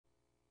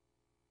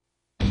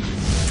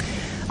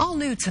All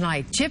new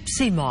tonight,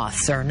 gypsy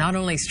moths are not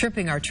only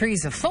stripping our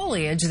trees of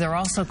foliage, they're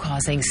also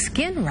causing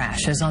skin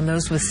rashes on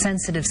those with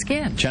sensitive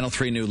skin. Channel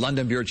 3 New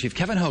London Bureau Chief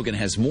Kevin Hogan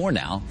has more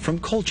now from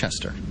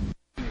Colchester.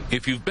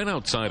 If you've been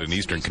outside in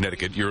eastern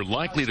Connecticut, you're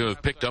likely to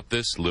have picked up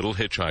this little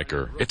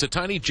hitchhiker. It's a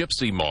tiny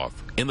gypsy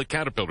moth in the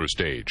caterpillar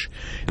stage.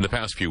 In the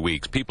past few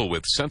weeks, people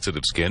with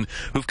sensitive skin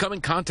who've come in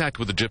contact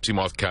with the gypsy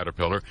moth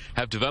caterpillar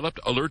have developed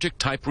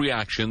allergic-type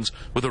reactions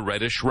with a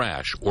reddish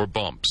rash or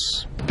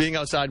bumps. Being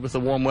outside with the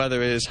warm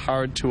weather is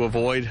hard to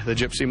avoid the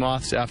gypsy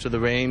moths. After the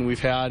rain we've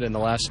had in the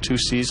last 2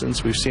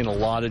 seasons, we've seen a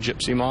lot of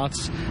gypsy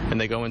moths, and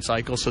they go in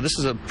cycles. So this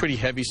is a pretty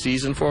heavy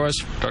season for us.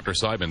 Dr.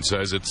 Sidman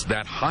says it's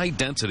that high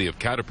density of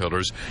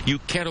caterpillars, you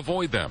can't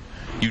avoid them.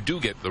 You do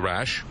get the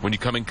rash when you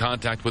come in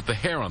contact with the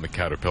hair on the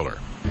caterpillar.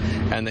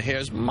 And the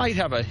hairs might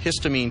have a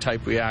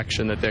histamine-type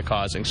reaction that they're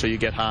causing, so you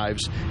get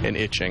hives and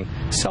itching.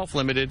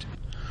 Self-limited.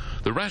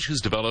 The rashes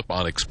develop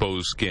on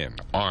exposed skin,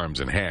 arms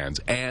and hands,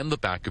 and the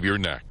back of your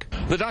neck.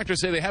 The doctors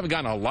say they haven't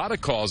gotten a lot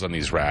of calls on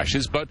these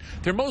rashes, but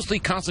they're mostly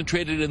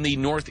concentrated in the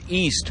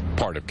northeast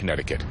part of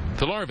Connecticut.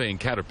 The larvae and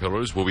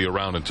caterpillars will be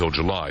around until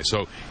July,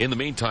 so in the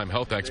meantime,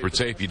 health experts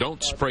say if you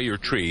don't spray your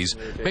trees,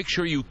 make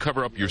sure you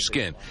cover up your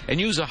skin and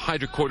use a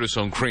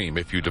hydrocortisone cream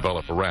if you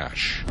develop a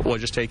rash. Or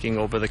just taking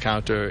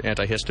over-the-counter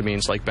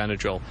antihistamines like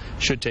Benadryl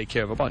should take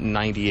care of about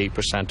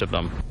 98% of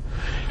them.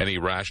 Any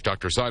rash,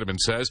 Dr. Sidman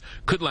says,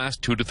 could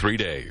last 2 to 3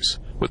 days.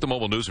 With the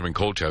mobile newsroom in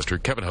Colchester,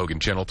 Kevin Hogan,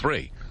 Channel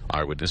 3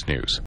 Eyewitness News.